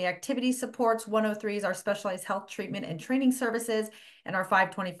 063s Community Activity Supports, 103s our Specialized Health Treatment and Training Services, and our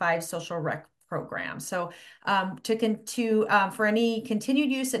 525 Social Rec Program. So for any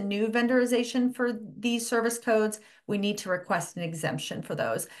continued use and new vendorization for these service codes, we need to request an exemption for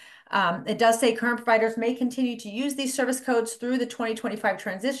those. It does say current providers may continue to use these service codes through the 2025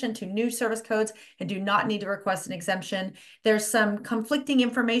 transition to new service codes and do not need to request an exemption. There's some conflicting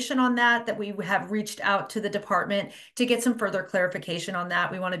information on that we have reached out to the department to get some further clarification on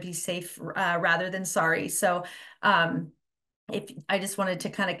that. We want to be safe rather than sorry. So I just wanted to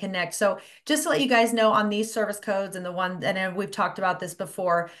kind of connect. So just to let you guys know on these service codes and the one, and we've talked about this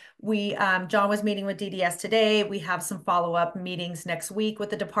before, John was meeting with DDS today. We have some follow-up meetings next week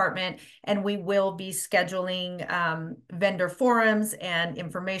with the department, and we will be scheduling vendor forums and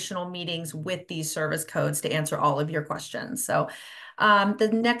informational meetings with these service codes to answer all of your questions. So the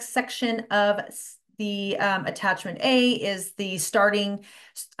next section of the attachment A is the starting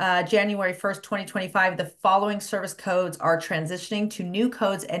January 1st, 2025, the following service codes are transitioning to new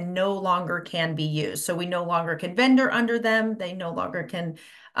codes and no longer can be used. So we no longer can vendor under them. They no longer can,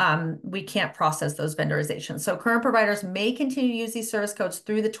 we can't process those vendorizations. So current providers may continue to use these service codes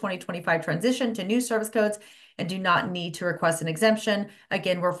through the 2025 transition to new service codes and do not need to request an exemption.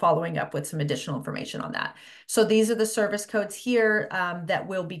 Again, we're following up with some additional information on that. So these are the service codes here that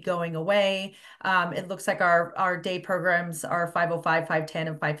will be going away. It looks like our day programs, our 505, 510,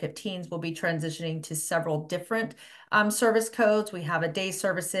 and 515s will be transitioning to several different service codes. We have a day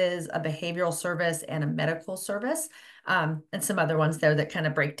services, a behavioral service, and a medical service, and some other ones there that kind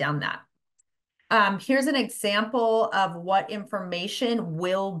of break down that. Here's an example of what information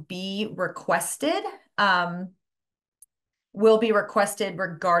will be requested.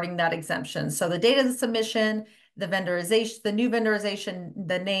 Regarding that exemption. So the date of the submission, the vendorization, the new vendorization,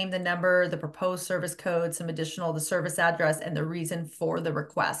 the name, the number, the proposed service code, some additional, the service address, and the reason for the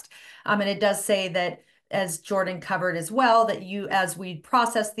request. And it does say that, as Jordan covered as well, that as we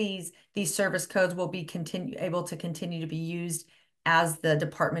process these service codes will be able to continue to be used as the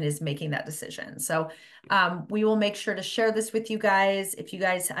department is making that decision. So we will make sure to share this with you guys. If you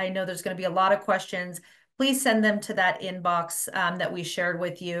guys, I know there's going to be a lot of questions, please send them to that inbox that we shared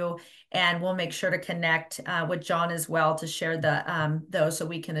with you, and we'll make sure to connect with John as well to share those so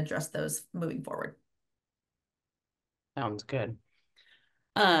we can address those moving forward. Sounds good.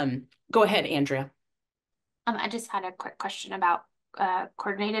 Go ahead, Andrea. I just had a quick question about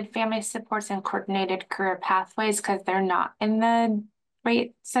coordinated family supports and coordinated career pathways, because they're not in the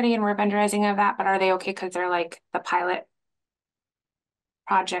rate study and we're vendorizing of that, but are they okay because they're like the pilot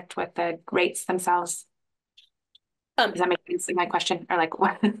project with the rates themselves? Does that make sense in my question, or like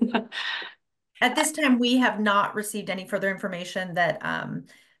what? At this time, we have not received any further information that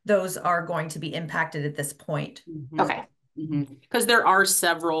those are going to be impacted at this point. Okay. Because there are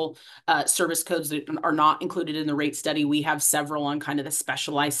several service codes that are not included in the rate study. We have several on kind of the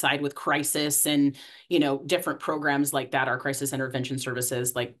specialized side with crisis and, different programs like that, our crisis intervention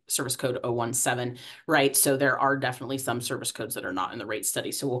services, like service code 017, right? So there are definitely some service codes that are not in the rate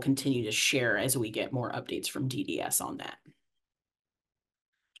study. So we'll continue to share as we get more updates from DDS on that.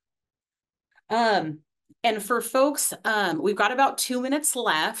 And for folks, we've got about 2 minutes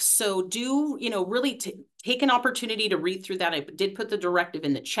left. So do, really take an opportunity to read through that. I did put the directive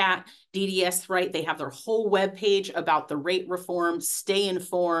in the chat. DDS, right? They have their whole webpage about the rate reform. Stay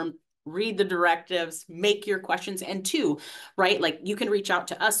informed, read the directives, make your questions. And two, right? Like you can reach out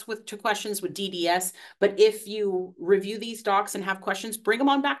to us to questions with DDS, but if you review these docs and have questions, bring them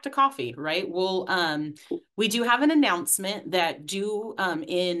on back to coffee, right? We do have an announcement that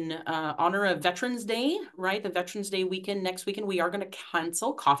in honor of Veterans Day, right? The Veterans Day weekend, next weekend, we are going to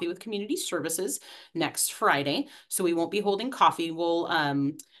cancel Coffee with Community Services next Friday. So we won't be holding coffee.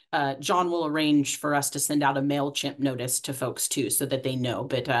 John will arrange for us to send out a MailChimp notice to folks too, so that they know.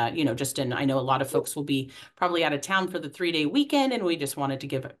 But, I know a lot of folks will be probably out of town for the 3-day weekend, and we just wanted to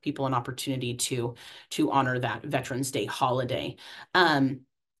give people an opportunity to honor that Veterans Day holiday.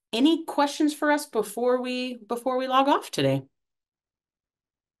 Any questions for us before we log off today?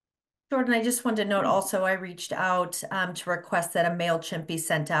 Jordan, I just wanted to note also, I reached out to request that a MailChimp be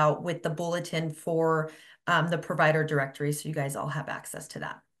sent out with the bulletin for the provider directory, so you guys all have access to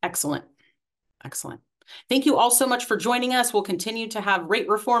that. Excellent. Excellent. Thank you all so much for joining us. We'll continue to have rate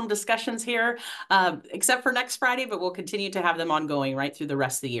reform discussions here, except for next Friday, but we'll continue to have them ongoing right through the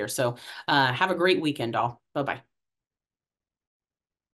rest of the year. So have a great weekend, all. Bye-bye.